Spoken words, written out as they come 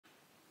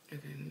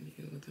Okay, let me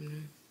let them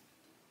know.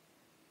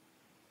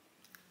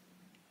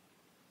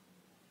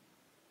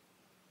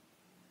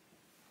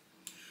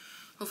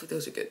 Hopefully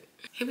those are good.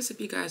 Hey, what's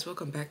up, you guys?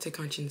 Welcome back to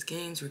Conscience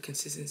Gains, where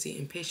consistency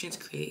and patience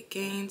create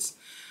gains.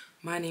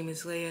 My name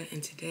is Laiya,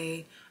 and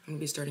today I'm going to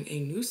be starting a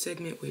new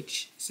segment,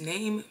 which its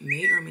name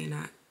may or may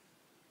not,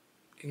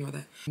 ignore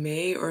that,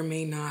 may or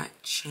may not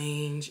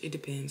change. It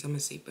depends. I'm going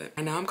to see. But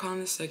right now I'm calling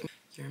this segment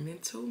Your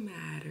Mental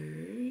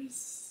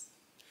Matters.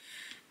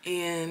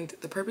 And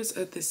the purpose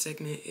of this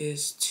segment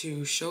is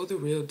to show the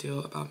real deal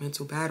about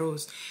mental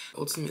battles,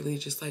 ultimately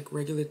just like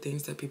regular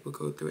things that people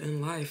go through in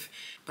life.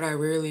 But I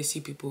rarely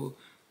see people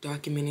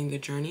documenting the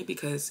journey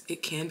because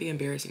it can be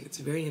embarrassing. It's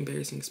very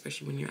embarrassing,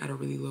 especially when you're at a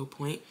really low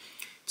point,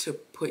 to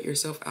put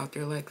yourself out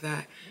there like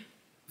that,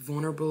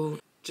 vulnerable,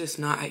 just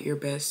not at your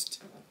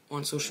best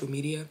on social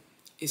media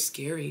is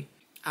scary.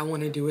 I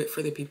want to do it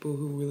for the people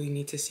who really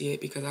need to see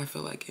it, because I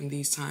feel like in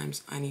these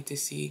times I need to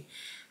see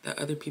that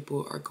other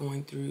people are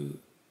going through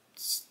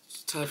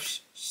tough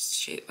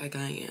shit like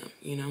I am,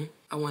 you know?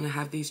 I want to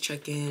have these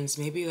check-ins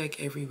maybe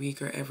like every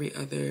week or every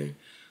other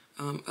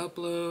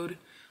upload.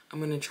 I'm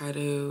going to try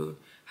to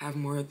have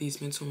more of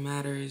these Mental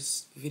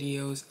Matters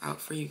videos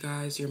out for you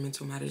guys, your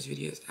Mental Matters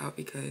videos out,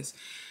 because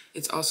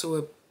it's also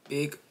a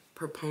big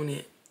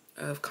proponent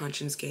of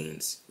conscience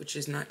gains, which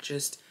is not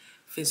just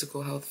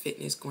physical health,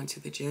 fitness, going to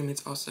the gym.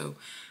 It's also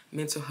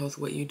mental health,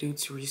 what you do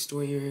to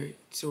restore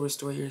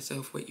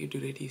yourself, what you do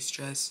to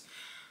de-stress,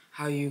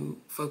 how you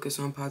focus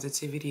on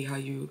positivity, how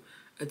you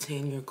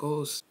attain your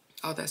goals.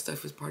 All that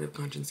stuff is part of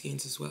conscience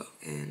gains as well,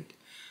 and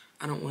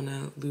I don't want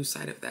to lose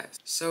sight of that.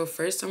 So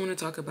first I want to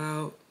talk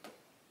about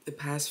the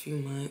past few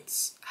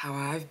months, how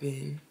I've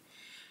been,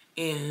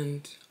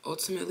 and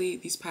ultimately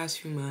these past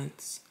few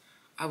months,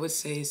 I would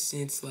say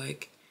since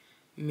like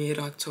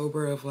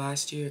mid-October of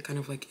last year, kind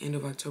of like end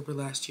of October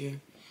last year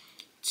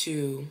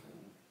to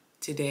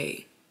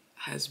today,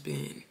 has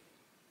been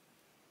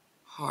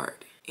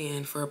hard.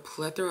 And for a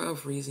plethora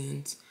of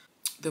reasons.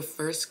 The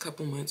first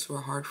couple months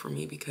were hard for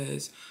me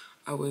because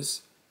I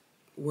was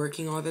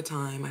working all the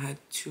time. I had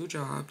 2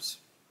 jobs.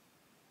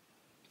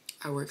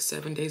 I worked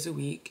 7 days a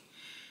week,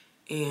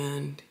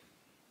 and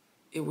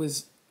it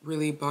was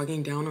really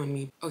bogging down on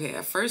me. Okay,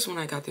 at first when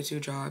I got the 2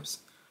 jobs,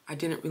 I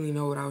didn't really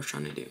know what I was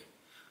trying to do.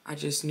 I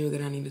just knew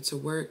that I needed to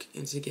work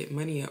and to get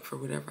money up for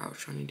whatever I was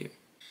trying to do.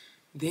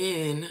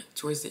 Then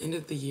towards the end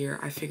of the year,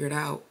 I figured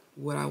out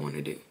what I want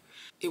to do.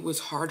 It was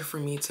hard for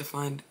me to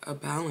find a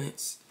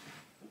balance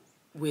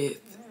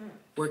with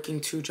working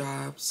 2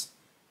 jobs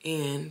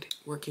and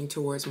working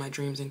towards my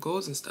dreams and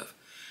goals and stuff.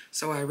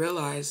 So I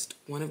realized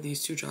one of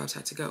these 2 jobs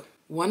had to go.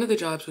 One of the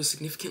jobs was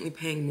significantly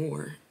paying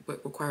more,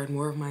 but required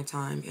more of my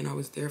time, and I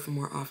was there for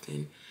more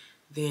often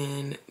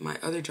than my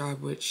other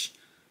job, which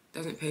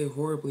doesn't pay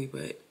horribly,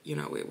 but you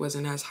know, it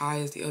wasn't as high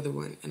as the other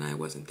one, and I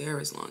wasn't there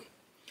as long.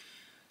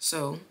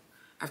 So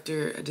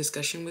after a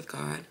discussion with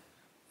God,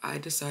 I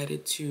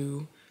decided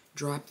to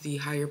drop the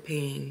higher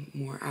paying,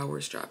 more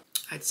hours job.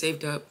 I'd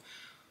saved up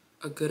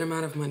a good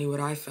amount of money,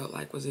 what I felt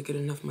like was a good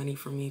enough money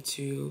for me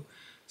to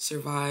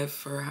survive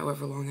for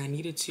however long I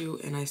needed to,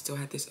 and I still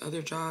had this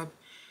other job.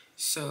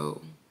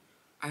 So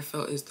I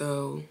felt as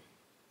though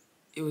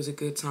it was a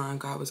good time.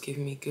 God was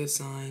giving me good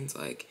signs.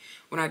 Like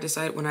when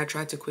I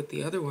tried to quit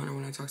the other one, or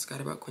when I talked to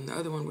God about quitting the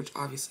other one, which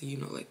obviously, you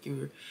know, like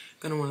you're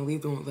gonna want to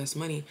leave the one with less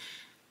money,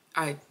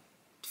 I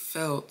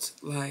felt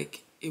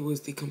like it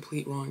was the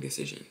complete wrong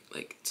decision,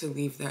 like to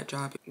leave that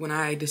job. When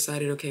I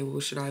decided, okay,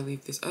 well, should I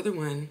leave this other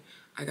one?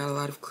 I got a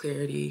lot of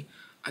clarity.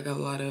 I got a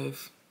lot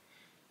of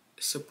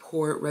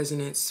support,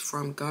 resonance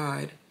from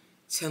God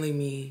telling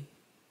me,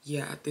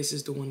 yeah, this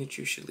is the one that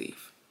you should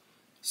leave.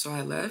 So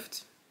I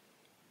left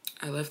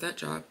that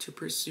job to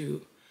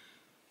pursue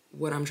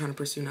what I'm trying to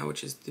pursue now,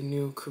 which is the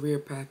new career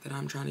path that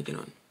I'm trying to get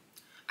on.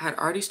 I had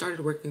already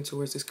started working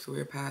towards this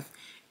career path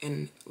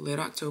in late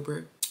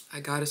October.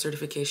 I got a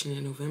certification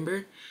in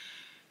November,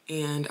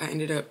 and I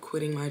ended up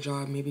quitting my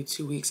job maybe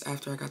 2 weeks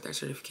after I got that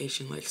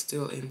certification, like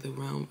still in the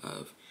realm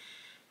of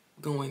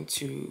going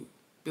to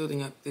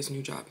building up this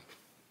new job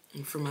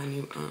for my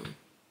new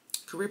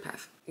career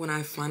path. When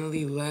I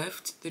finally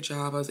left the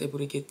job, I was able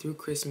to get through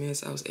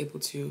Christmas. I was able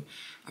to,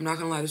 I'm not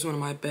gonna lie, this is one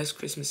of my best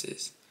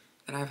Christmases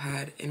that I've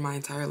had in my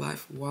entire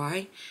life.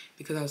 Why?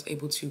 Because I was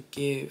able to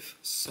give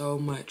so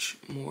much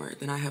more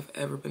than I have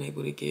ever been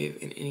able to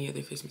give in any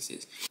other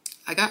Christmases.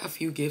 I got a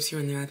few gifts here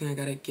and there. I think I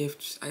got a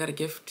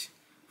gift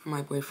from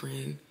my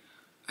boyfriend.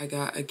 I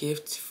got a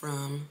gift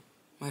from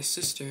my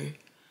sister.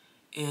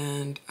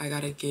 And I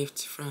got a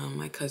gift from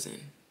my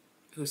cousin,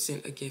 who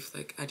sent a gift,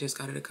 like I just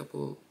got it a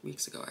couple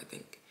weeks ago, I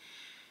think.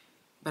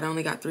 But I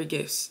only got 3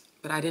 gifts,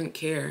 but I didn't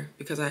care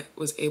because I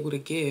was able to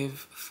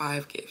give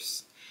 5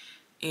 gifts.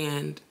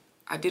 And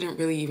I didn't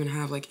really even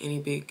have like any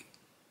big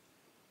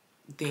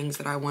things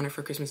that I wanted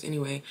for Christmas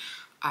anyway.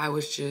 I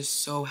was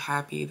just so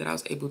happy that I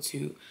was able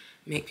to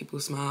make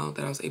people smile,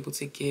 that I was able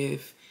to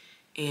give.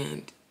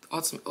 And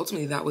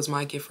ultimately that was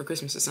my gift for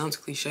Christmas. It sounds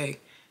cliche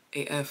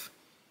AF,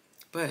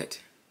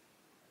 but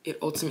it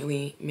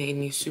ultimately made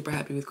me super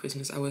happy with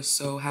Christmas. I was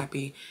so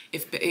happy.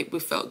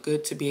 It felt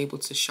good to be able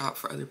to shop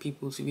for other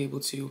people, to be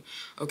able to,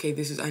 okay,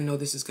 I know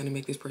this is going to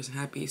make this person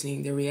happy,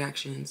 seeing their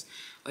reactions.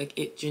 Like,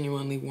 it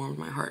genuinely warmed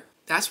my heart.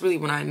 That's really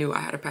when I knew I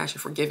had a passion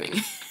for giving.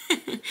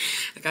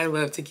 Like, I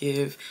love to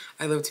give.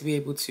 I love to be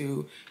able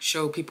to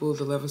show people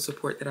the love and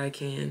support that I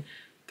can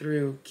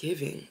through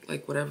giving,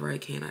 like whatever I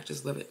can. I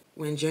just love it.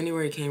 When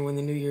January came, when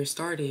the new year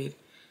started,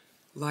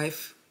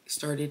 life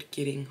started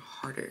getting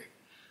harder.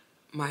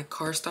 My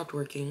car stopped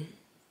working.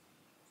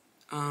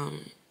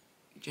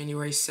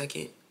 January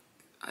 2nd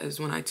is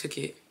when I took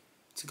it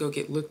to go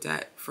get looked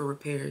at for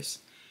repairs,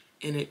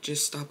 and it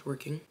just stopped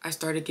working. I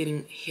started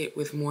getting hit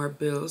with more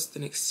bills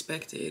than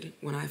expected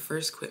when I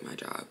first quit my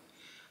job.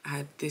 I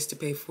had this to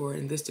pay for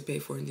and this to pay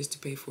for and this to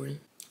pay for.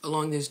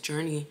 Along this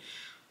journey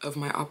of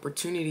my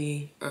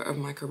opportunity, or of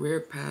my career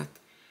path,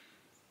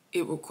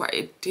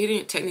 it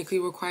didn't technically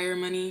require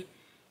money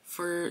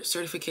for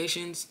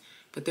certifications,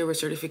 but there were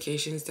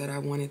certifications that I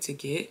wanted to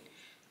get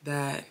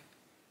that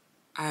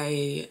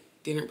I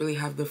didn't really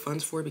have the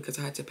funds for because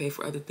I had to pay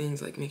for other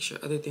things, like make sure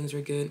other things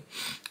were good.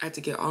 I had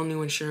to get all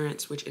new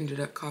insurance, which ended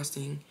up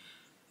costing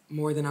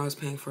more than I was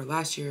paying for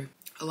last year.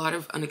 A lot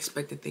of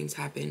unexpected things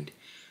happened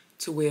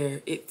to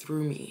where it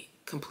threw me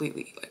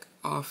completely, like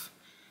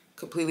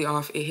completely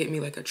off. It hit me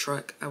like a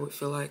truck, I would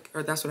feel like,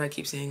 or that's what I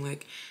keep saying,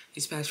 like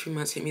these past few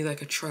months hit me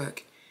like a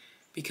truck,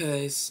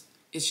 because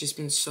it's just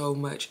been so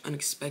much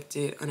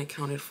unexpected,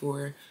 unaccounted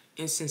for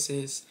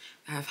instances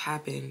that have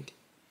happened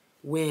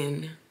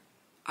when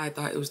I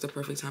thought it was the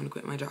perfect time to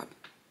quit my job.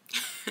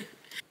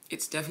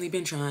 It's definitely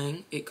been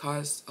trying. It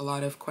caused a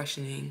lot of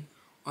questioning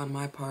on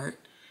my part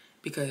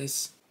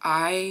because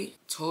I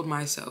told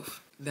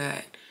myself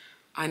that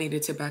I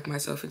needed to back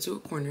myself into a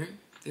corner.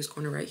 This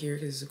corner right here,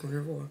 because it's a corner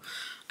of a wall.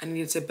 I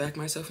needed to back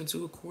myself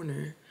into a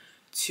corner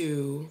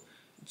to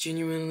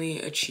genuinely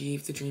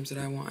achieve the dreams that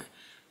I want.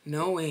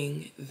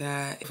 Knowing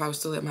that if I was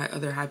still at my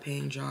other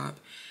high-paying job,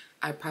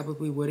 I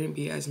probably wouldn't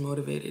be as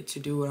motivated to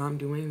do what I'm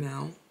doing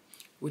now,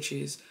 which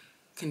is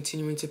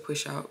continuing to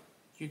push out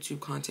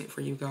YouTube content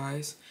for you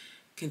guys,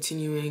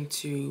 continuing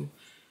to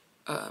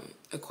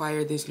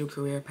acquire this new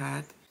career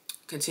path,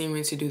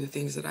 continuing to do the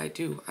things that I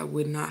do. I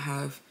would not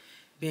have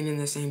been in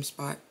the same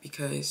spot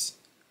because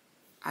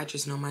I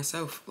just know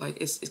myself.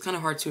 Like, it's kind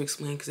of hard to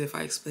explain, because if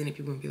I explain it,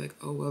 people would be like,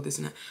 oh, well, this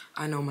and that.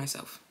 I know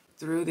myself.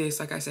 Through this,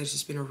 like I said, it's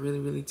just been a really,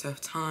 really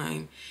tough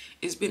time.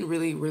 It's been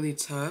really, really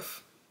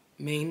tough,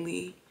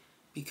 mainly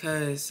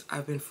because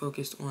I've been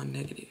focused on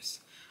negatives.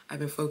 I've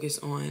been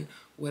focused on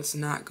what's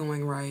not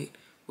going right,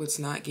 what's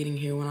not getting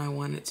here when I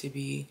want it to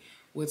be,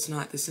 what's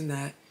not this and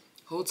that.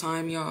 Whole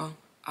time, y'all,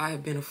 I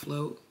have been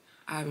afloat.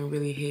 I haven't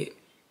really hit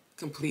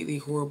completely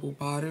horrible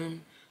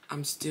bottom.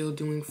 I'm still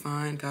doing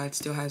fine. God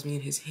still has me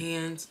in his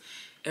hands.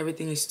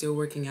 Everything is still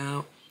working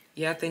out.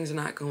 Yeah, things are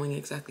not going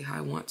exactly how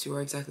I want to,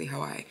 or exactly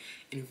how I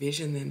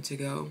envision them to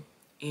go.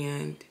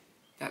 And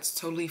that's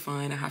totally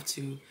fine. I have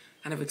to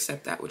kind of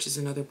accept that, which is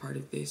another part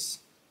of this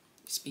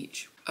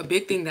speech. A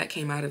big thing that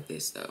came out of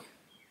this, though,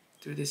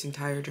 through this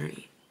entire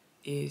journey,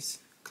 is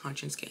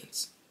conscience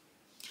gains.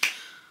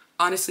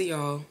 Honestly,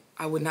 y'all,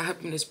 I would not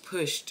have been as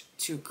pushed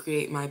to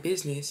create my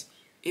business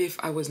if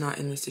I was not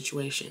in this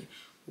situation.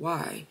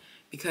 Why?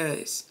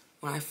 Because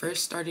when I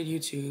first started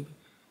YouTube,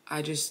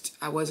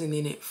 I wasn't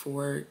in it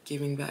for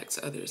giving back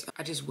to others.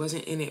 I just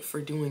wasn't in it for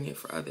doing it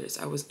for others.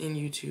 I was in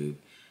YouTube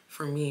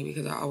for me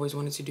because I always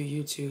wanted to do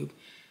YouTube,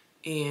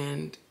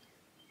 and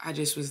I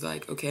just was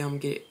like, okay, I'm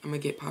gonna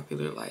get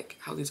popular like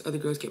how these other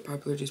girls get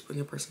popular, just putting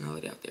their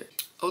personality out there.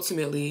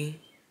 Ultimately,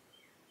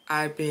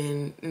 I've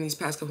been, in these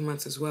past couple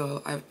months as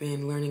well, I've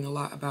been learning a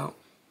lot about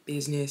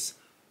business,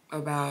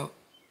 about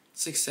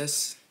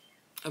success,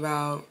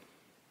 about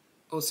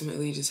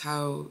ultimately just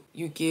how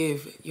you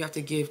have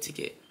to give to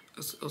get.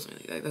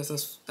 Ultimately, like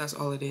that's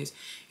all it is.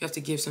 You have to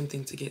give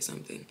something to get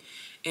something.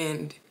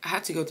 And I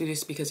had to go through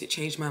this because it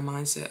changed my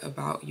mindset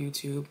about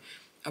YouTube,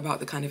 about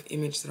the kind of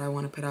image that I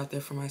want to put out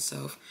there for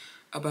myself,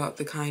 about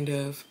the kind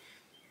of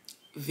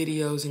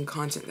videos and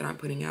content that I'm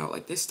putting out.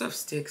 Like, this stuff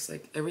sticks.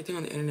 Like, everything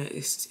on the internet,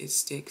 it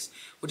sticks,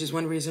 which is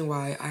one reason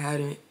why I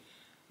hadn't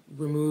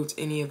removed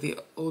any of the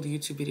old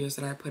YouTube videos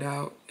that I put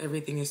out.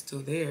 Everything is still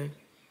there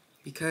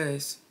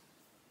because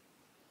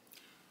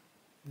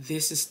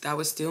that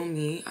was still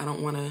me. I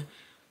don't want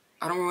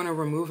to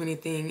remove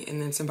anything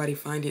and then somebody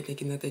find it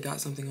thinking that they got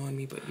something on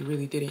me, but you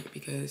really didn't,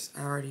 because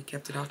I already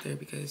kept it out there.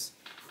 Because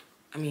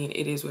I mean,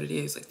 it is what it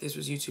is. Like, this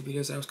was YouTube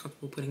videos that I was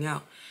comfortable putting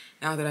out.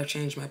 Now that I've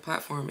changed my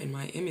platform and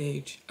my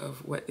image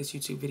of what this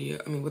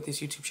what this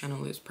YouTube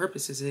channel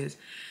purposes is,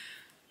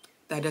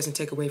 that doesn't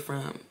take away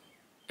from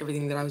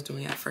everything that I was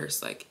doing at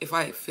first. Like, if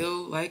I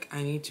feel like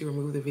I need to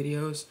remove the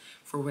videos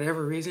for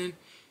whatever reason,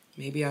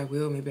 maybe I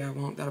will, maybe I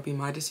won't. That'll be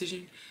my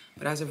decision.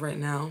 But as of right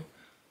now,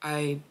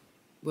 I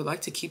would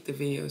like to keep the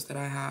videos that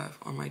I have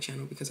on my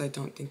channel because I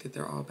don't think that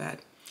they're all bad.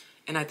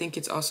 And I think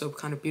it's also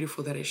kind of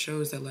beautiful that it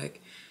shows that,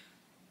 like,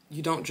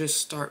 you don't just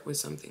start with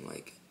something.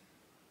 Like,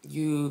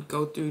 you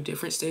go through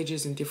different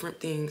stages and different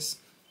things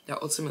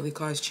that ultimately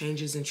cause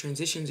changes and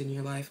transitions in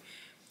your life.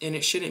 And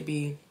it shouldn't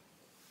be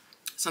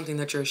something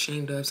that you're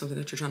ashamed of, something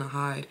that you're trying to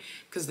hide,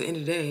 because at the end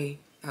of the day,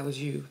 that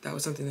was you. That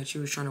was something that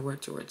you was trying to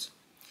work towards.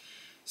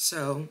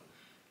 So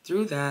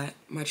through that,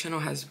 my channel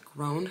has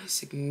grown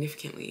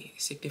significantly.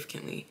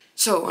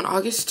 So on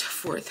August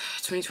 4th,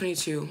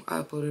 2022,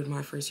 I uploaded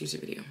my first YouTube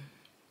video.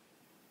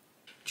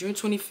 June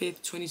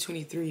 25th,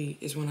 2023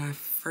 is when I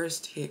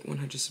first hit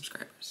 100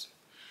 subscribers.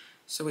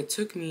 So it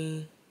took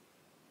me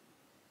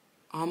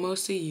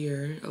almost a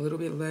year, a little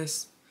bit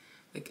less,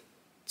 like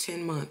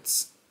 10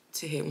 months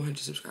to hit 100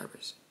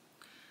 subscribers.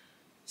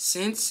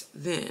 Since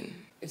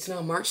then, it's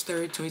now March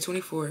 3rd,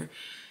 2024,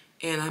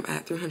 and I'm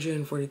at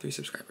 343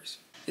 subscribers.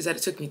 Is that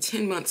it took me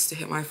 10 months to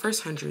hit my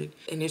first 100,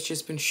 and it's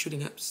just been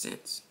shooting up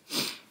since.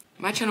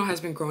 My channel has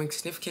been growing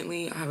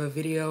significantly. I have a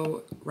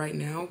video right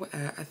now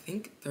at, I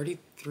think,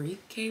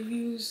 33K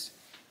views.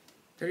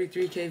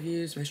 33K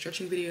views, my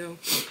stretching video.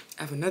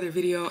 I have another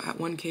video at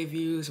 1K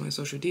views, my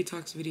social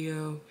detox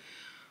video.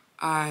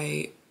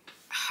 I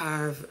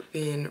have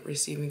been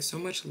receiving so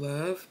much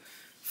love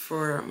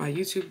for my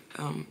YouTube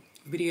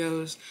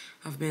videos.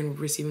 I've been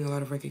receiving a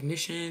lot of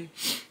recognition,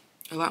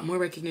 a lot more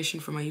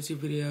recognition for my YouTube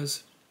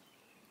videos.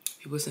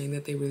 People saying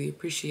that they really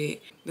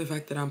appreciate the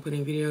fact that I'm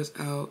putting videos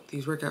out,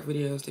 these workout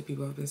videos that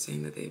people have been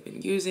saying that they've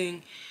been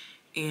using.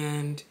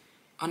 And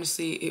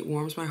honestly, it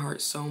warms my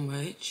heart so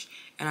much.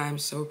 And I'm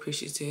so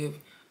appreciative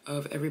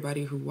of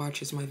everybody who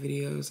watches my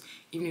videos.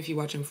 Even if you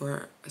watch them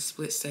for a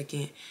split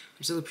second,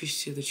 I'm still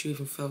appreciative that you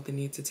even felt the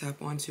need to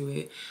tap onto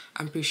it.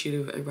 I'm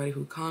appreciative of everybody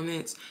who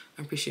comments.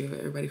 I'm appreciative of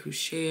everybody who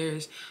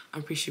shares.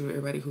 I'm appreciative of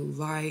everybody who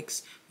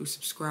likes, who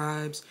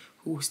subscribes,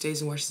 who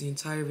stays and watches the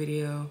entire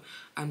video.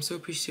 I'm so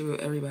appreciative of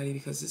everybody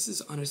because this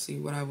is honestly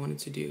what I wanted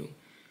to do.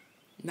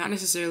 Not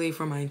necessarily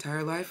for my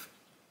entire life.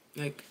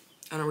 Like,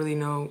 I don't really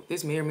know.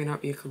 This may or may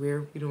not be a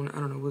career. I don't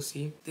know. We'll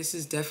see. This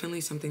is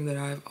definitely something that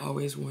I've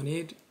always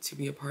wanted to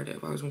be a part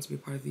of. I always wanted to be a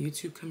part of the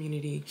YouTube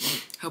community,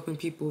 helping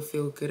people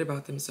feel good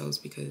about themselves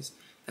because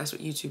that's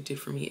what YouTube did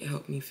for me. It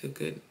helped me feel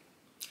good.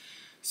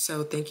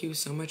 So thank you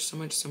so much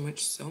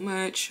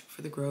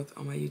for the growth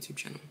on my YouTube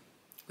channel.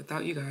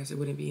 Without you guys, it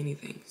wouldn't be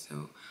anything.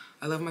 So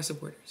I love my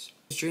supporters.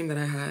 This dream that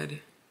I had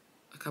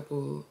a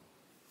couple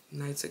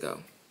nights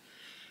ago,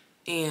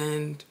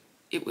 and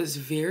it was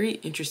very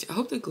interesting. I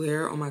hope the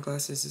glare on my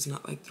glasses is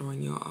not like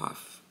throwing y'all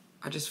off.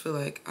 I just feel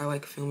like I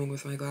like filming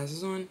with my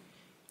glasses on.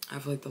 I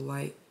feel like the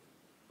light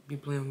be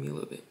playing with me a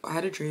little bit. I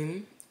had a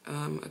dream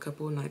a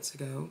couple of nights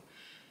ago,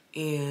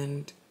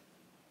 and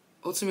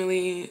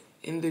ultimately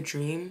in the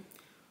dream,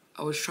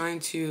 I was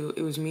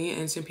it was me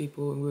and some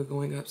people, and we were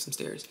going up some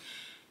stairs.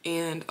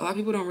 And a lot of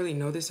people don't really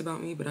know this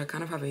about me, but I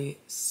kind of have a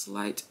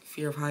slight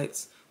fear of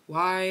heights.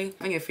 Why?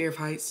 Having a fear of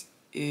heights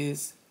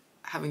is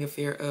having a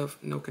fear of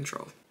no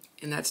control.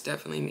 And that's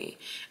definitely me.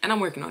 And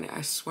I'm working on it.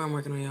 I swear I'm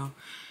working on y'all.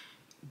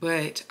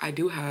 But I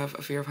do have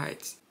a fear of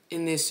heights.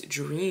 In this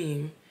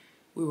dream,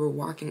 we were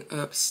walking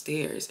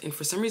upstairs. And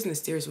for some reason, the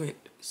stairs went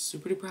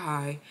super duper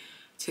high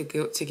to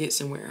get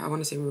somewhere. I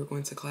want to say we were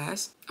going to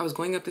class. I was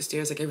going up the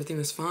stairs, like everything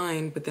was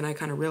fine. But then I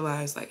kind of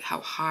realized like how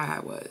high I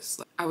was.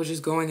 Like, I was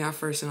just going at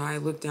first and I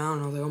looked down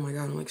and I was like, oh my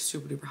God, I'm like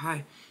super duper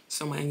high.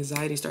 So my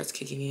anxiety starts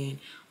kicking in.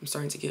 I'm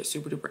starting to get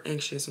super duper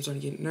anxious. I'm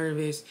starting to get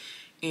nervous.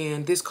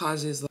 And this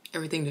causes like,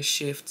 everything to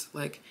shift.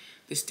 Like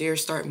the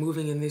stairs start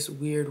moving in this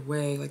weird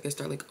way. Like they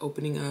start like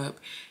opening up,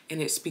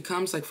 and it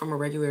becomes like from a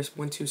regular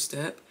 1-2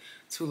 step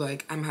to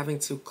like I'm having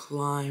to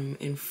climb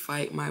and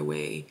fight my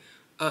way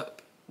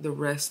up the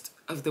rest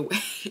of the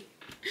way.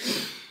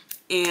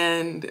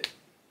 And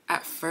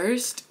at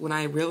first, when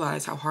I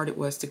realized how hard it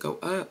was to go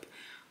up,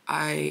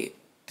 I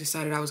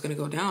decided I was gonna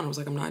go down. I was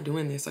like, I'm not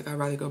doing this. Like I'd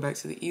rather go back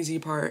to the easy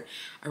part.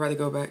 I'd rather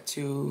go back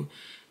to,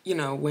 you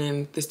know,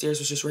 when the stairs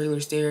was just regular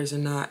stairs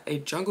and not a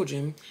jungle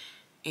gym.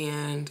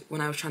 And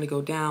when I was trying to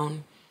go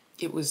down,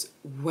 it was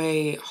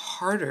way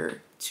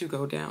harder to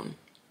go down.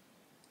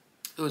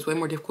 It was way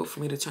more difficult for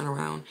me to turn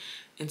around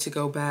and to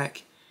go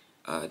back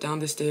down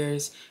the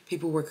stairs.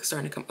 People were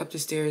starting to come up the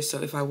stairs.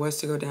 So if I was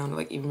to go down,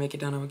 like even make it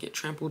down, I would get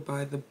trampled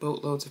by the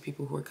boatloads of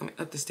people who were coming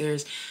up the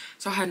stairs.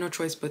 So I had no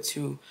choice but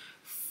to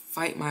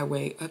fight my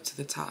way up to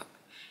the top.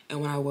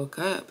 And when I woke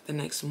up the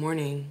next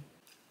morning,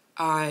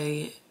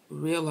 I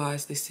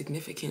realized the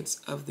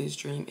significance of this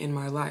dream in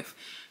my life.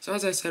 So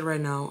as I said, right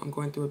now, I'm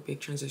going through a big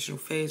transitional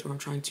phase where I'm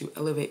trying to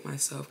elevate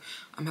myself.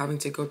 I'm having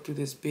to go through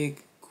this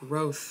big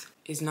growth.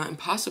 It's not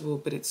impossible,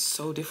 but it's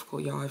so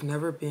difficult, y'all. I've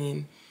never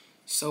been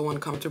so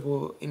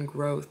uncomfortable in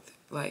growth.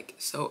 Like,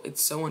 so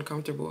it's so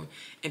uncomfortable.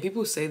 And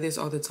people say this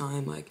all the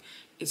time, like,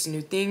 it's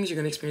new things, you're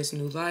gonna experience a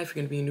new life,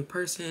 you're gonna be a new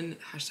person.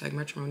 Hashtag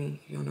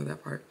matrimony, you all know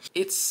that part.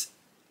 It's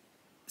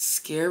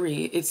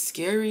scary. It's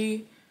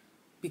scary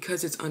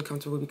because it's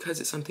uncomfortable, because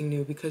it's something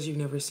new, because you've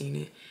never seen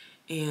it.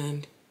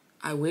 And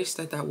I wish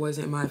that that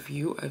wasn't my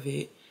view of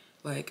it.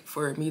 Like,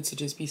 for me to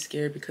just be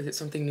scared because it's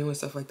something new and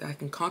stuff like that. I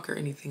can conquer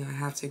anything, I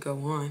have to go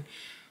on.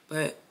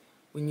 But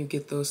when you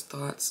get those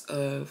thoughts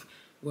of,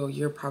 well,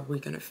 you're probably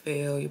gonna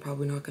fail, you're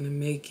probably not gonna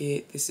make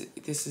it,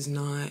 this is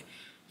not,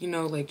 you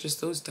know, like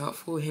just those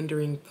doubtful,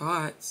 hindering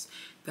thoughts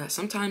that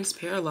sometimes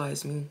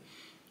paralyze me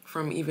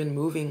from even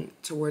moving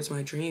towards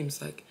my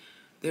dreams. Like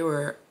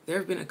there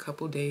have been a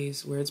couple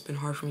days where it's been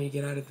hard for me to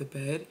get out of the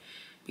bed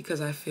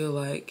because I feel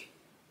like,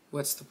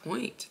 what's the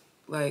point?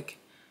 Like,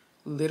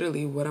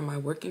 literally, what am I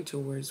working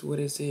towards? What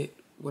is it?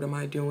 What am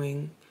I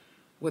doing?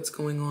 What's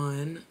going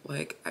on?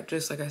 Like,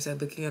 just like I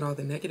said, looking at all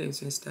the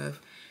negatives and stuff,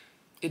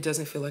 it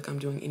doesn't feel like I'm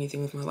doing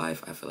anything with my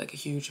life. I feel like a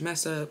huge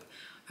mess up.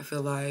 I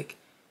feel like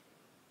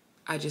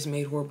I just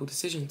made horrible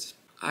decisions.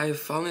 I've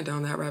fallen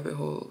down that rabbit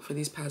hole for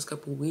these past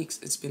couple weeks.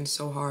 It's been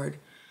so hard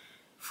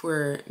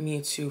for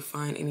me to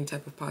find any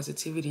type of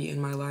positivity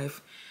in my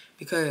life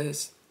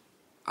because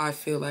I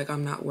feel like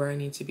I'm not where I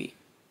need to be.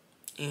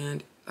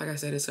 And like I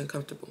said, it's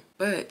uncomfortable.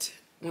 But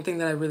one thing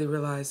that I really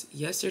realized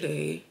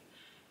yesterday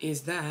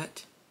is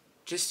that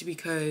just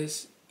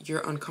because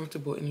you're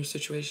uncomfortable in your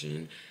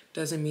situation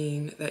doesn't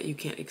mean that you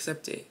can't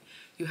accept it.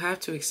 You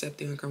have to accept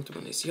the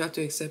uncomfortableness. You have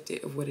to accept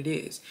it of what it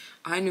is.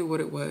 I knew what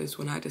it was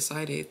when I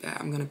decided that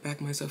I'm going to back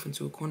myself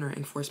into a corner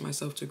and force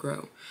myself to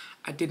grow.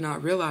 I did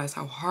not realize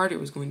how hard it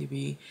was going to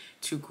be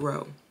to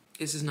grow.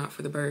 This is not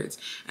for the birds.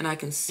 And I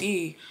can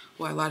see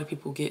why a lot of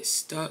people get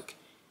stuck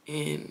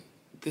in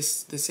the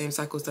same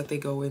cycles that they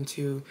go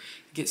into,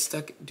 get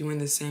stuck doing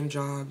the same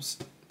jobs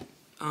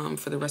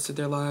for the rest of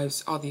their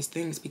lives, all these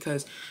things,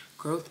 because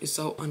growth is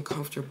so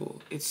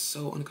uncomfortable. It's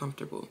so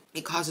uncomfortable.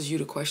 It causes you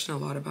to question a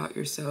lot about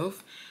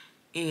yourself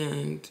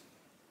and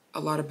a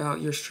lot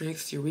about your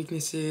strengths, your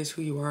weaknesses,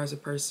 who you are as a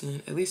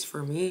person. At least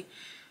for me,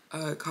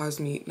 it caused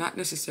me not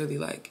necessarily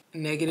like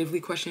negatively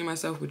questioning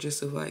myself, but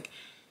just of like,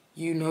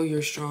 you know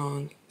you're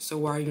strong, so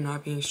why are you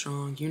not being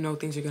strong? You know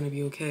things are going to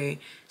be okay,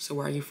 so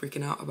why are you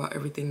freaking out about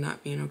everything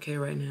not being okay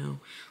right now?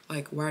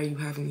 Like, why are you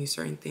having these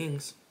certain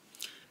things?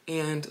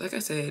 And like I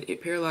said,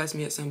 it paralyzed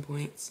me at some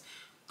points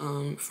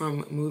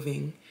from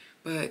moving,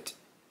 but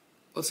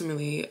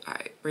ultimately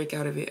I break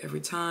out of it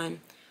every time.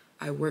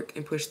 I work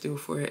and push through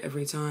for it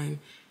every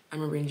time. I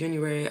remember in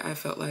January, I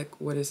felt like,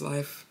 what is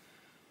life?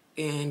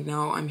 And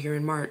now I'm here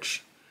in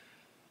March,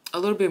 a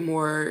little bit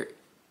more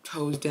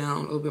toes down,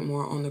 a little bit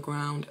more on the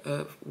ground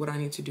of what I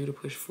need to do to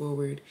push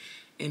forward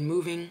and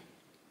moving.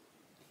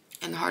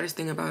 And the hardest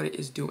thing about it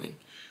is doing.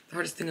 The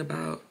hardest thing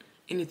about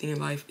anything in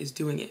life is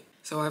doing it.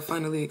 So I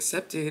finally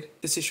accepted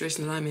the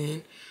situation that I'm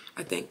in.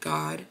 I thank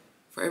God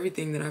for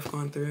everything that I've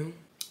gone through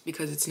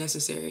because it's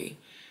necessary.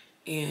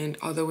 And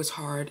although it's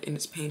hard and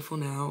it's painful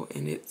now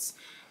and it's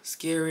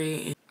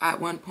scary, and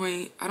at one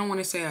point, I don't want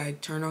to say I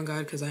turned on God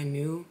because I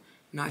knew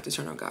not to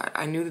turn on God.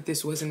 I knew that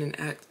this wasn't an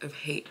act of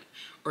hate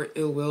or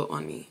ill will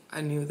on me.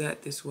 I knew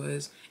that this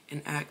was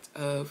an act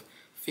of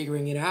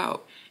figuring it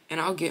out. And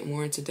I'll get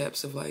more into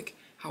depths of like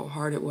how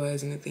hard it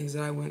was and the things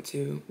that I went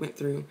through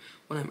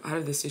when I'm out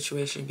of this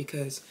situation,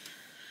 because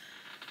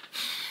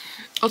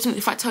ultimately,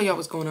 if I tell y'all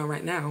what's going on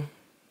right now,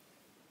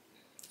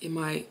 it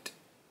might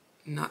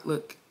not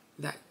look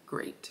that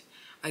great,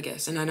 I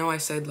guess. And I know I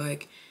said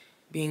like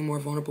being more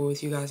vulnerable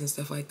with you guys and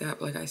stuff like that,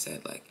 but like I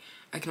said, like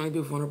I can only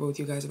be vulnerable with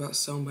you guys about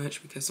so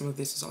much because some of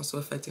this is also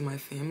affecting my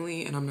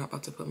family and I'm not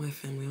about to put my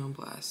family on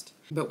blast.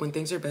 But when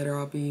things are better,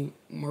 I'll be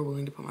more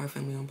willing to put my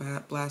family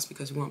on blast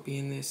because we won't be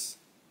in this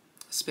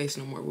space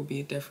no more. We'll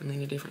be definitely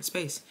in a different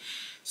space.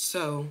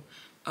 So,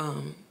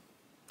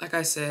 like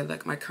I said,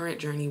 like my current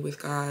journey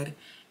with God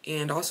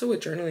and also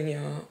with journaling,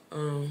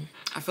 y'all,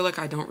 I feel like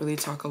I don't really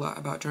talk a lot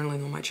about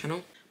journaling on my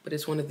channel, but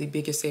it's one of the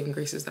biggest saving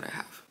graces that I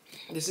have.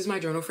 This is my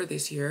journal for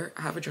this year.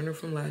 I have a journal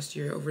from last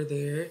year over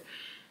there.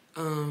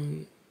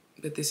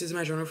 But this is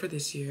my journal for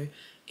this year.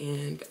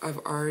 And I've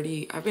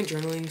been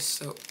journaling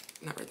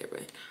not right there,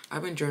 but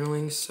I've been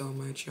journaling so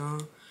much,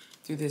 y'all,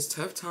 through this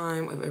tough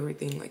time of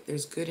everything. Like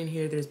there's good in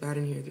here, there's bad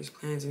in here, there's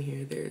plans in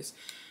here, there's,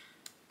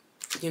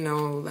 you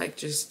know, like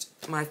just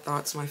my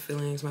thoughts, my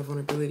feelings, my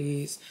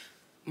vulnerabilities,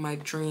 my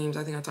dreams.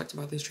 I think I talked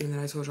about this dream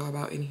that I told y'all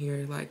about in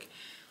here. Like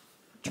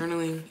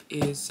journaling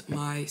is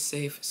my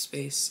safe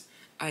space.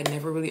 I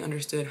never really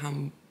understood how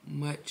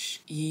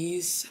much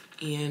ease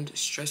and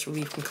stress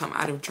relief can come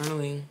out of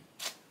journaling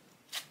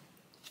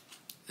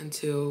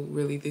until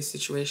really this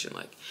situation.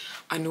 Like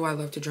I knew I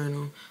loved to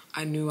journal.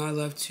 I knew I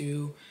loved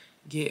to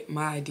get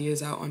my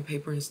ideas out on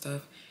paper and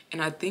stuff.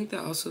 And I think that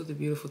also the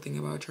beautiful thing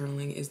about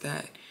journaling is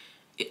that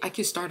I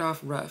could start off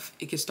rough.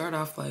 It could start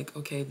off like,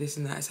 okay, this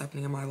and that is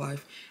happening in my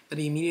life. But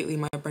immediately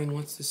my brain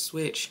wants to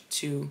switch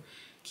to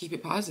keep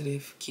it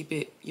positive. Keep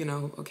it, you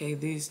know, okay,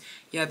 this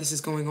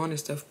is going on and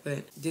stuff,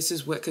 but this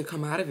is what could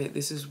come out of it.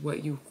 This is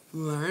what you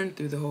learned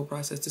through the whole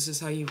process. This is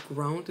how you've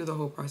grown through the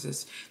whole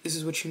process. This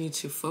is what you need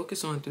to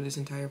focus on through this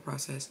entire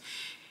process.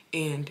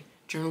 And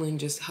journaling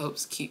just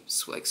helps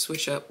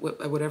switch up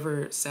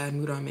whatever sad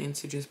mood I'm in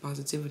to just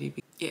positivity.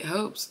 It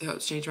helps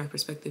change my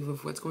perspective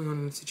of what's going on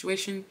in the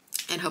situation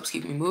and helps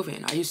keep me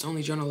moving. I used to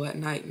only journal at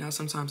night. Now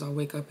sometimes I'll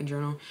wake up and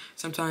journal.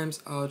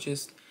 Sometimes I'll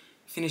just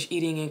finish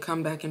eating and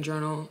come back and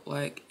journal.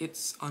 Like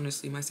it's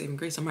honestly my saving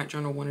grace. I might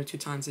journal 1 or 2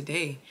 times a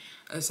day.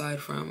 Aside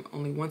from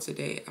only once a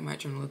day, I might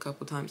journal a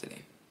couple times a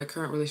day. My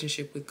current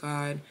relationship with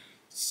God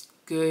is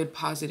good,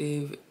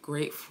 positive,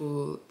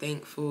 grateful,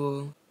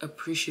 thankful,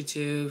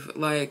 appreciative.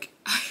 Like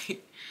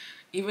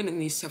even in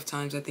these tough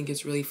times, I think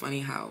it's really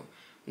funny how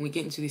when we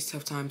get into these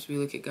tough times, we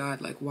look at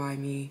God like, why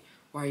me?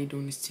 Why are you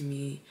doing this to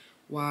me?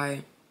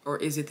 Why? Or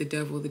is it the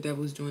devil? The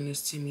devil's doing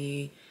this to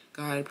me.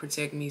 God,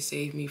 protect me,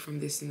 save me from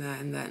this and that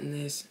and that and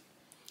this.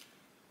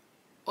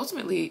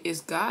 Ultimately,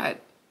 it's God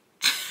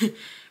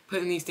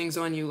putting these things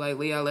on you. Like,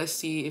 Leah, let's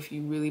see if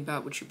you really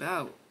about what you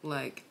about.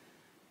 Like,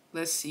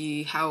 let's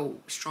see how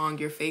strong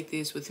your faith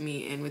is with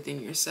me and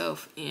within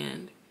yourself.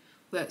 And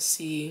let's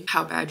see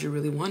how bad you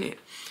really want it.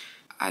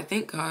 I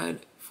thank God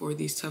for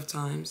these tough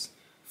times.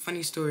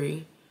 Funny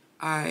story,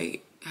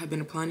 I have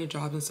been applying to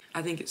jobs and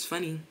I think it's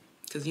funny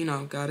because, you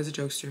know, God is a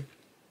jokester.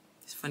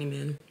 He's a funny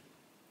man.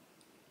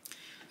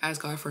 I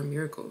asked God for a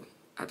miracle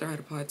after I had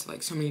applied to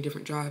like so many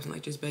different jobs and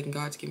like just begging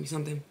God to give me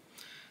something.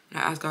 And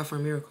I asked God for a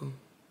miracle.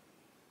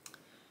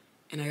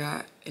 And I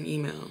got an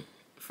email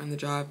from the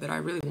job that I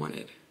really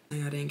wanted.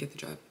 And I didn't get the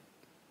job.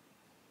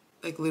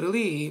 Like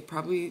literally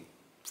probably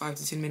 5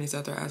 to 10 minutes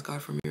after I asked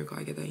God for a miracle,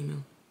 I get that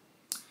email.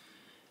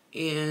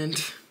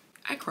 And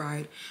I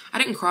cried. I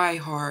didn't cry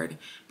hard,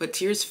 but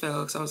tears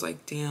fell because I was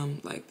like,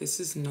 damn, like this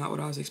is not what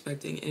I was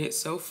expecting. And it's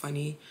so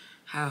funny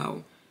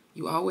how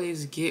you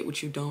always get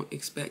what you don't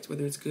expect,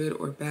 whether it's good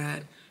or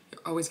bad.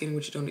 You're always getting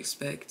what you don't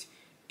expect.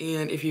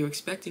 And if you're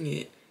expecting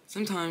it,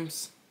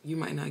 sometimes you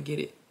might not get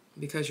it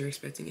because you're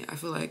expecting it. I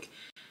feel like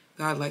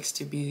God likes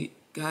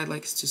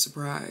to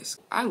surprise.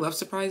 I love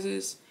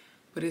surprises,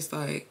 but it's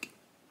like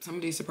some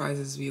of these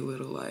surprises be a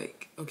little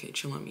like, okay,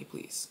 chill on me,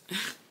 please.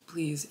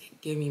 Please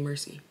give me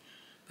mercy.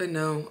 But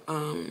no,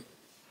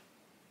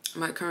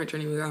 my current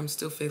journey with God, I'm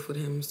still faithful to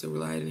him, I'm still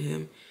relying on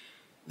him.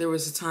 There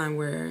was a time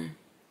where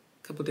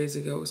a couple days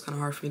ago it was kind of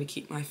hard for me to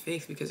keep my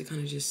faith because it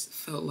kind of just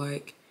felt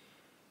like,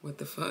 what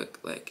the fuck?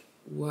 Like,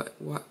 what,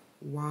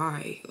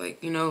 why?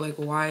 Like, you know, like,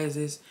 why is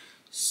this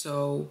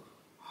so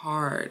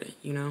hard,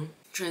 you know?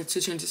 To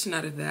transition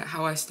out of that,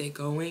 how I stay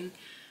going.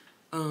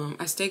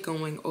 I stay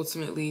going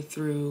ultimately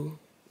through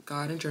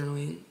God and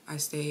journaling. I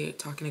stay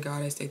talking to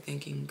God. I stay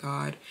thanking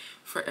God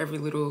for every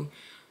little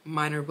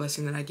minor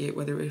blessing that I get,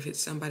 whether if it's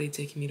somebody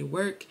taking me to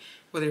work,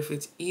 whether if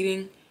it's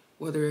eating,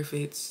 whether if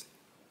it's,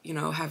 you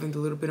know, having the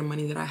little bit of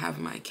money that I have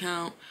in my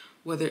account,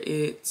 whether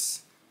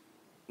it's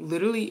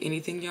literally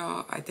anything,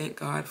 y'all. I thank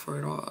God for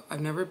it all.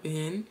 I've never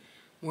been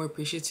more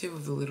appreciative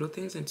of the little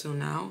things until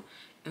now,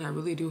 and I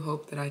really do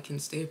hope that I can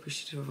stay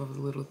appreciative of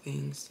the little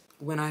things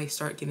when I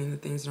start getting the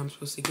things that I'm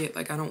supposed to get.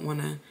 Like, I don't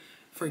want to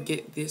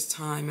forget this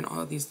time and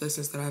all these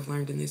lessons that I've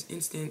learned in this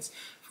instance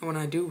for when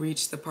I do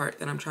reach the part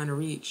that I'm trying to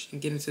reach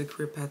and get into the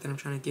career path that I'm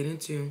trying to get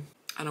into.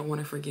 I don't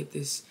want to forget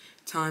this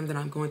time that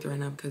I'm going through right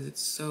now because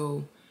it's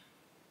so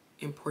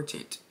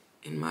important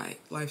in my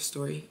life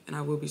story, and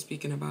I will be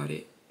speaking about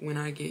it when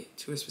I get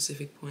to a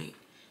specific point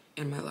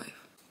in my life.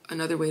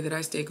 Another way that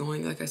I stay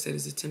going, like I said,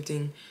 is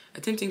attempting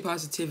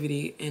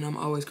positivity, and I'm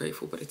always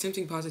grateful. But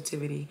attempting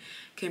positivity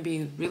can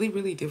be really,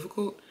 really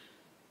difficult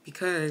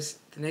because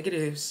the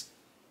negatives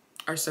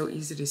are so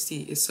easy to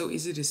see. It's so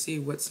easy to see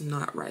what's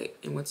not right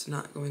and what's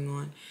not going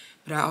on.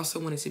 But I also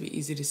want it to be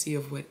easy to see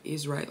of what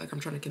is right. Like, I'm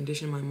trying to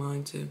condition my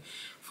mind to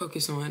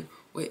focus on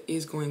what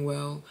is going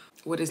well,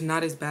 what is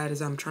not as bad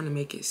as I'm trying to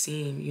make it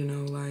seem, you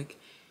know, like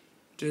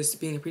just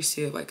being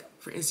appreciative. Like,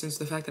 for instance,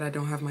 the fact that I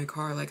don't have my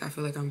car, like, I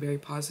feel like I'm very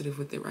positive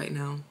with it right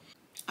now.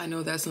 I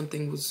know that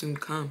something will soon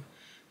come.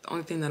 The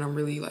only thing that I'm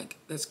really, like,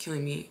 that's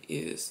killing me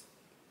is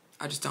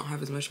I just don't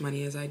have as much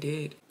money as I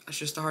did. That's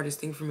just the hardest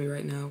thing for me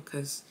right now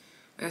because,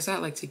 like I said, I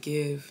like to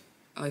give.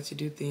 I like to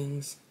do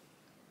things.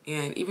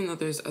 And even though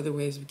there's other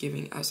ways of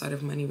giving outside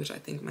of money, which I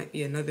think might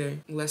be another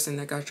lesson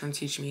that God's trying to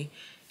teach me,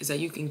 is that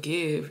you can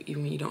give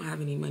even when you don't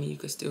have any money. You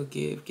can still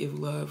give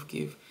love,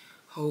 give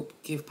hope,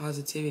 give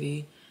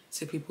positivity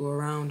to people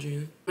around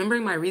you.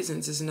 Remembering my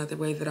reasons is another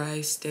way that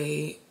I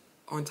stay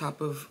on top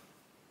of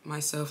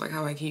myself, like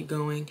how I keep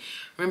going.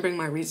 Remembering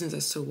my reasons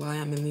as to why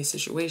I'm in these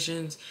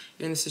situations.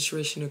 You're in a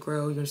situation to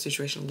grow, you're in a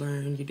situation to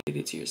learn, you did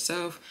it to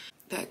yourself.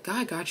 That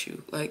God got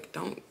you. Like,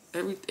 don't,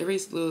 every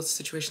little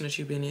situation that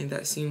you've been in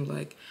that seemed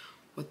like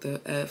what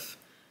the F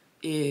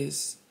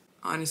is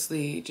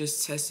honestly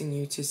just testing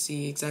you to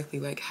see exactly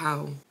like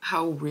how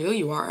real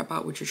you are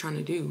about what you're trying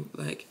to do.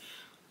 Like,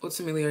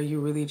 ultimately, are you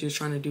really just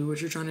trying to do what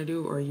you're trying to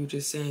do, or are you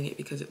just saying it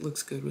because it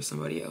looks good with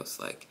somebody else?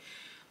 Like,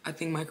 I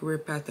think my career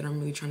path that I'm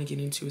really trying to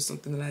get into is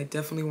something that I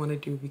definitely want to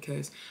do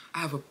because I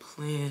have a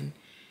plan,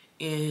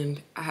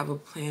 and I have a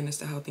plan as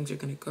to how things are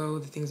going to go,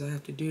 the things I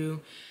have to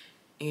do,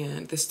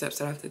 and the steps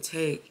that I have to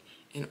take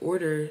in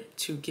order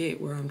to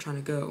get where I'm trying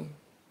to go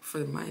for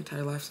my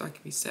entire life, so I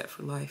can be set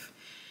for life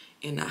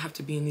and not have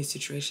to be in these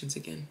situations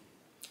again.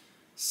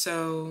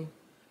 So,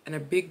 and a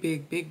big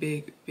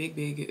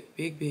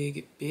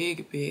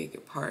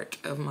part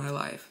of my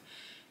life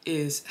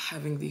is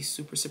having these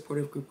super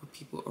supportive group of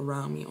people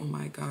around me. Oh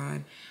my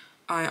God.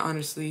 I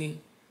honestly,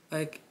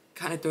 like,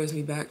 kind of throws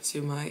me back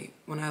to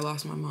when I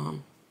lost my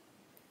mom.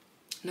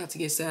 Not to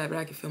get sad, but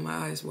I can feel my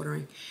eyes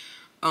watering.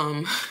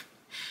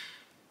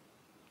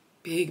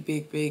 Big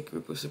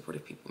group of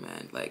supportive people,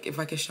 man. Like, if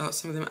I could shout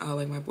some of them out,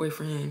 like my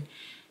boyfriend,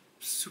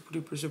 super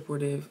duper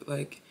supportive.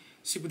 Like,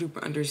 super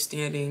duper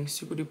understanding,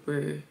 super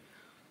duper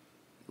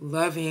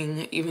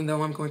loving, even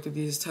though I'm going through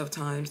these tough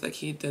times. Like,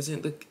 he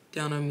doesn't look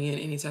down on me in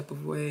any type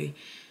of way,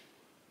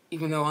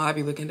 even though I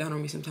be looking down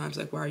on me sometimes.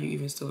 Like, why are you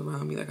even still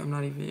around me? Like, I'm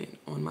not even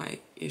on my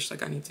ish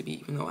like I need to be,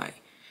 even though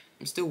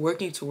I'm still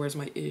working towards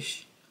my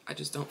ish. I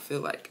just don't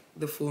feel like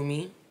the full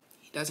me.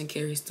 He doesn't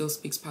care. He still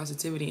speaks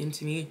positivity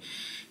into me.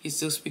 He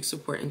still speaks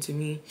support into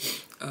me.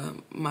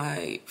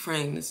 My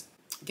friends,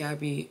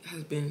 Gabby,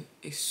 has been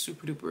a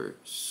super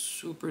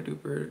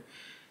duper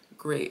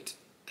great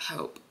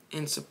help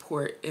and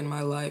support in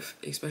my life,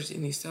 especially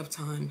in these tough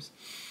times.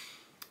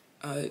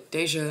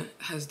 Deja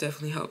has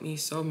definitely helped me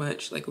so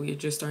much. Like, we are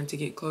just starting to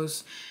get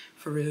close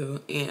for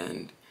real,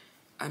 and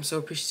I'm so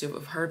appreciative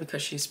of her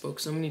because she spoke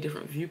so many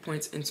different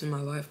viewpoints into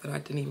my life that I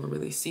didn't even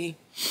really see.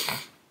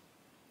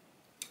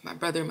 My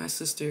brother and my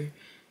sister,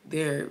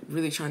 they're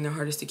really trying their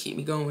hardest to keep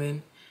me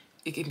going.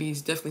 It can be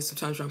definitely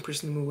sometimes where I'm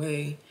pushing them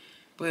away,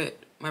 but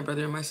my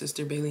brother and my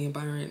sister, Bailey and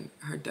Byron,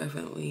 are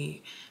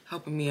definitely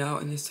helping me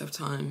out in this tough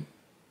time,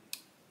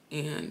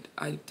 and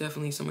I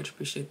definitely so much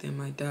appreciate them.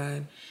 My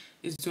dad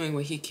is doing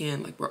what he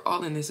can. Like, we're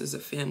all in this as a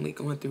family,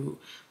 going through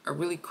a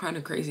really kind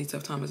of crazy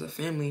tough time as a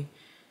family,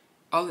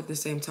 all at the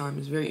same time.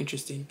 Is very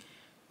interesting,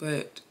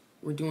 but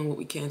we're doing what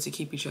we can to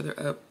keep each other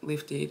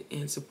uplifted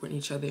and supporting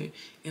each other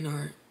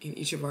in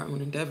each of our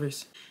own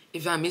endeavors.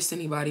 If I missed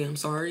anybody, I'm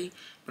sorry,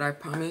 but I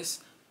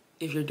promise,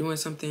 if you're doing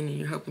something and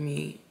you're helping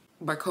me,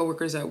 my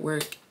coworkers at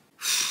work,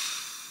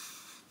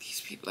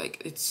 these people,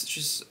 like, it's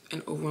just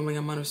an overwhelming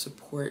amount of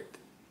support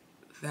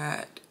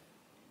that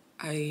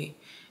I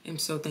am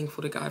so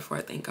thankful to God for.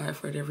 I thank God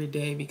for it every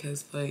day,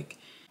 because, like,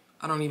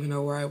 I don't even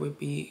know where I would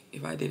be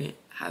if I didn't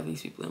have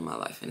these people in my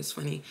life. And it's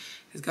funny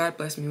because God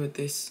blessed me with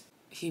this.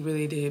 He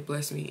really did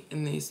bless me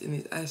in these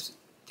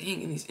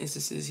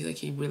instances.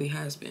 He really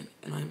has been,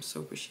 and I'm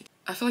so appreciative.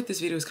 I feel like this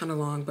video is kind of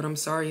long, but I'm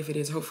sorry if it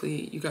is.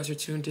 Hopefully you guys are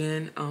tuned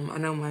in. I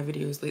know my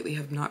videos lately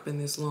have not been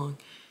this long,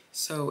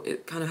 so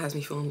it kind of has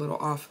me feeling a little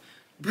off,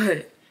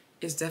 but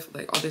it's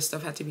definitely, like, all this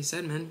stuff had to be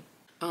said, man.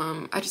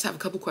 I just have a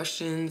couple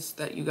questions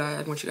that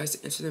I want you guys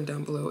to answer them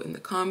down below in the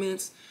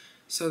comments,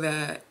 so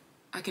that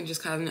I can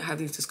just kind of have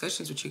these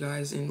discussions with you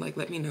guys, and, like,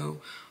 let me know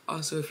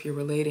also if you're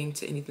relating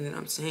to anything that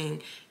I'm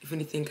saying. If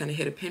anything kind of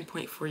hit a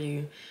pinpoint for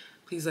you,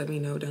 please let me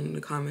know down in the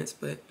comments.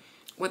 But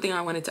one thing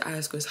I wanted to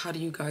ask was, how do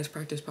you guys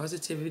practice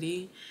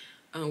positivity?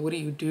 What do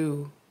you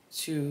do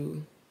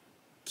to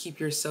keep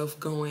yourself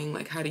going?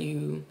 Like, how do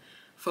you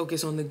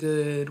focus on the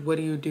good? What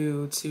do you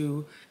do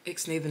to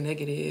ixnay the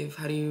negative?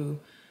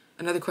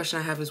 Another question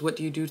I have is, what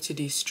do you do to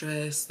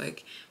de-stress?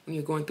 Like, when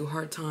you're going through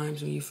hard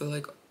times, when you feel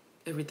like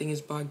everything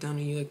is bogged down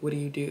on you, like, what do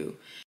you do?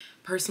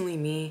 Personally,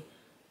 me,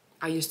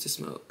 I used to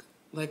smoke.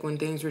 Like, when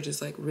things were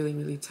just, like,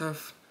 really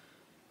tough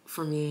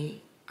for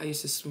me, I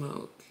used to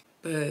smoke.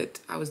 But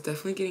I was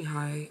definitely getting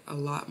high a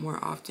lot more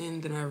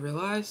often than I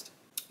realized.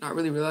 Not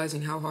really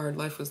realizing how hard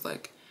life was,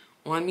 like,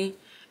 on me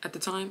at the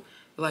time.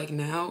 But, like,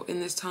 now in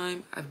this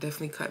time, I've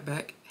definitely cut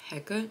back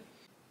hecka.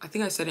 I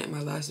think I said it in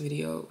my last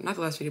video, not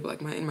the last video,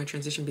 but, like, in my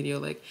transition video,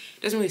 like,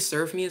 it doesn't really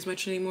serve me as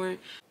much anymore.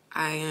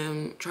 I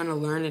am trying to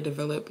learn and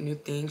develop new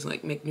things,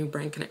 like make new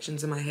brain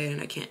connections in my head,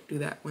 and I can't do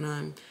that when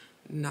I'm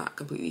not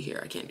completely here.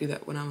 I can't do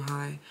that when I'm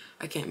high.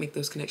 I can't make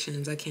those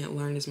connections. I can't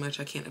learn as much.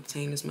 I can't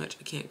obtain as much.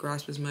 I can't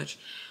grasp as much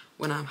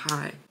when I'm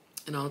high.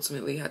 And I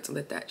ultimately had to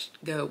let that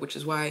go, which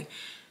is why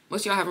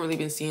most of y'all haven't really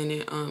been seeing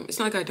it. It's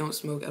not like I don't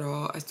smoke at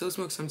all. I still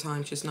smoke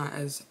sometimes, just not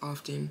as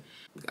often.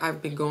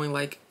 I've been going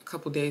like a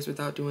couple days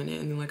without doing it,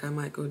 and then, like, I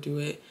might go do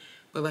it.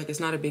 But, like, it's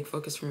not a big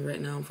focus for me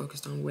right now. I'm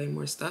focused on way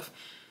more stuff.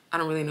 I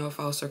don't really know if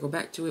I'll circle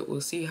back to it.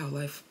 We'll see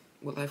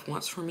what life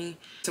wants for me.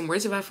 Some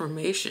words of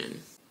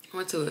affirmation. I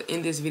want to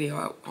end this video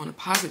out on a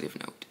positive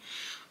note.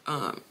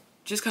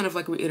 Just kind of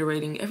like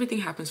reiterating, everything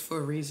happens for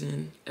a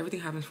reason.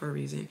 Everything happens for a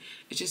reason.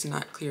 It's just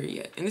not clear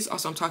yet. And this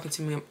also, I'm talking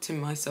to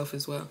myself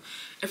as well.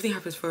 Everything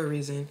happens for a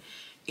reason.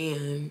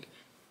 And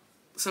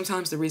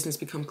sometimes the reasons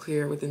become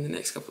clear within the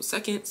next couple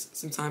seconds.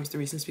 Sometimes the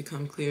reasons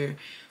become clear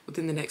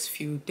within the next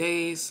few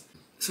days.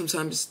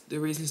 Sometimes the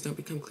reasons don't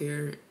become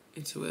clear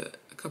into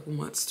a couple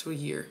months to a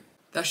year.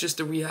 That's just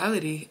the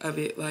reality of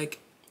it. Like,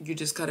 you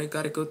just gotta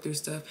go through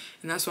stuff.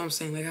 And that's what I'm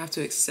saying. Like, I have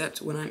to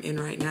accept what I'm in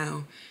right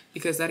now,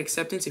 because that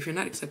acceptance, if you're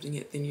not accepting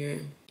it, then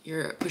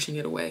you're pushing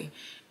it away, and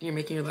you're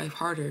making your life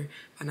harder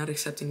by not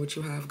accepting what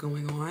you have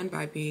going on,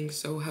 by being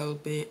so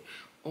hell-bent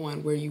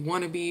on where you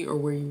want to be or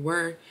where you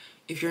were.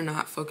 If you're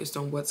not focused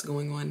on what's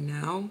going on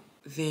now,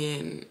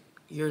 then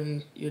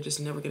you're just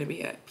never going to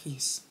be at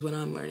peace. What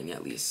I'm learning,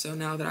 at least. So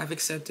now that I've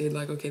accepted,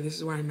 like, okay, this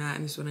is where I'm at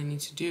and this is what I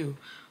need to do,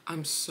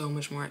 I'm so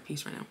much more at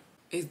peace right now.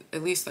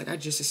 At least, like, I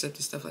just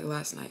accepted stuff like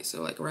last night.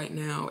 So, like, right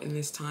now in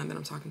this time that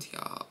I'm talking to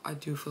y'all, I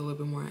do feel a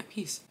little bit more at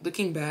peace.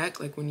 Looking back,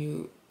 like, when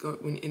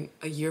in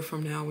a year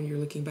from now, when you're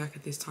looking back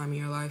at this time in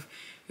your life,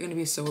 you're going to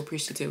be so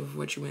appreciative of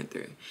what you went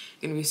through.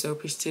 You're going to be so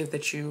appreciative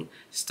that you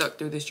stuck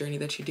through this journey,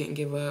 that you didn't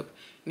give up.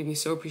 You're going to be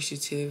so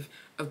appreciative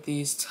of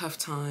these tough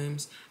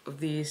times, of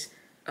these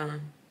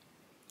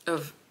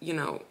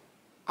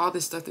all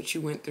this stuff that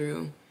you went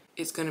through.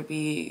 It's going to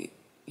be,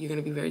 you're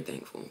gonna be very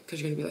thankful,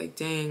 because you're gonna be like,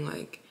 dang,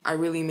 like I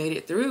really made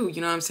it through,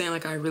 you know what I'm saying?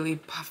 Like I really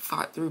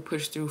fought through,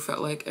 pushed through, felt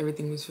like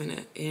everything was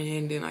finna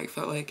end, and I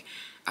felt like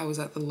I was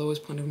at the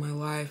lowest point of my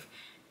life,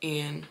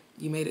 and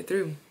you made it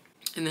through.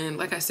 And then,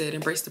 like I said,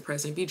 embrace the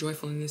present, be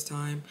joyful in this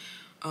time.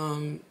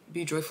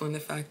 Be joyful in the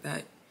fact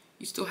that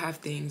you still have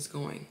things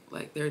going.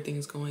 Like there are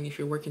things going. If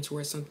you're working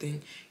towards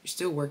something, you're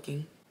still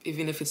working.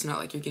 Even if it's not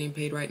like you're getting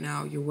paid right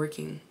now, you're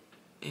working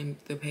and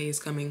the pay is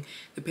coming.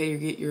 The pay you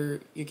get, you're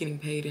getting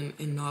paid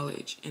in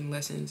knowledge and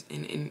lessons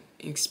and in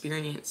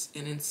experience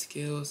and in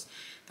skills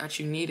that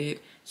you needed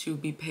to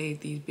be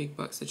paid these big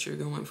bucks that you're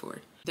going for.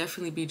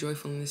 Definitely be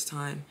joyful in this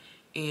time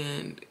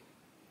and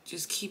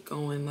just keep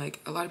going. Like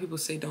a lot of people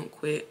say don't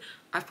quit.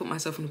 I've put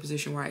myself in a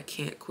position where I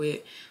can't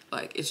quit.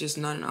 Like it's just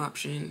not an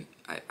option.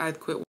 I'd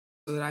quit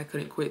so that I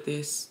couldn't quit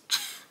this.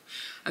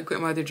 I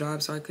quit my other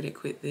job so I couldn't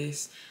quit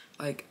this.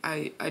 Like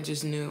I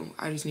just knew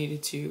I just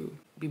needed to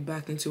be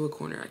backed into a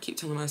corner. I keep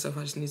telling myself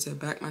I just need to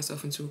back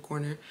myself into a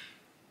corner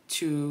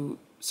to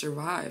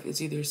survive.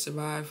 It's either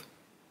survive,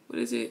 what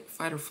is it?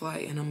 Fight or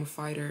flight. And I'm a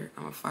fighter.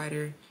 I'm a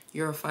fighter.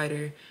 You're a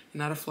fighter.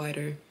 You're not a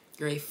flighter.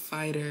 You're a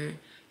fighter.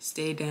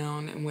 Stay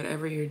down in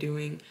whatever you're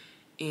doing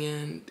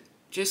and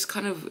just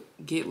kind of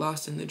get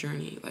lost in the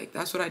journey. Like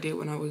that's what I did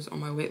when I was on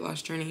my weight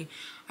loss journey.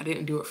 I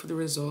didn't do it for the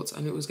results.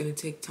 I knew it was going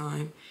to take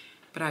time,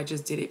 but I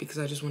just did it because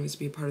I just wanted to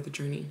be a part of the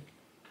journey.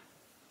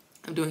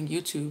 I'm doing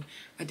YouTube.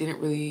 I didn't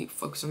really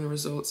focus on the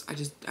results.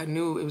 I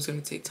knew it was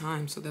going to take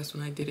time, so that's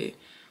when I did it.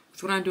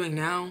 With what I'm doing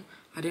now,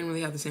 I didn't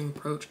really have the same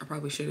approach. I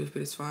probably should have,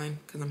 but it's fine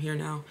because I'm here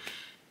now.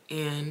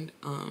 And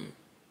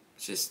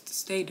just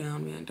stay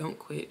down, man. Don't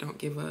quit. Don't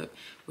give up.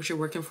 What you're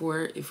working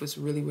for, if it's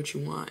really what you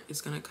want,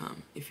 it's going to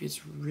come. If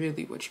it's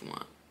really what you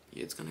want,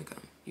 it's going to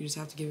come. You just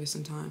have to give it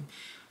some time.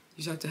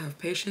 You just have to have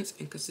patience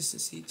and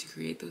consistency to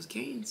create those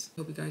gains.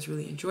 Hope you guys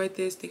really enjoyed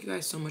this. Thank you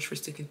guys so much for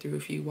sticking through.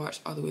 If you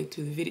watched all the way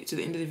to the video, to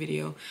the end of the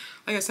video,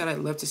 like I said, I'd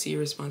love to see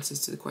your responses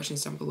to the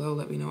questions down below.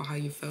 Let me know how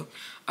you felt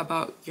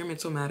about your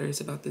mental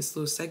matters, about this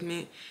little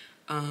segment.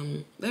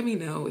 Let me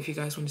know if you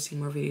guys want to see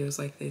more videos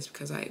like this,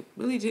 because I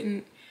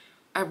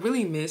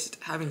really missed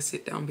having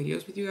sit down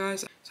videos with you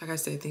guys. So like I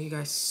said, thank you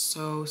guys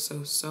so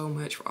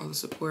much for all the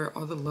support,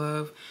 all the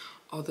love,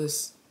 all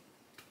this,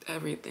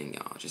 everything,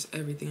 y'all, just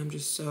everything. I'm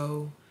just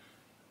so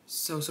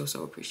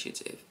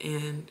appreciative,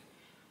 and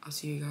I'll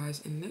see you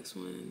guys in the next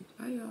one.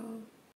 Bye, y'all.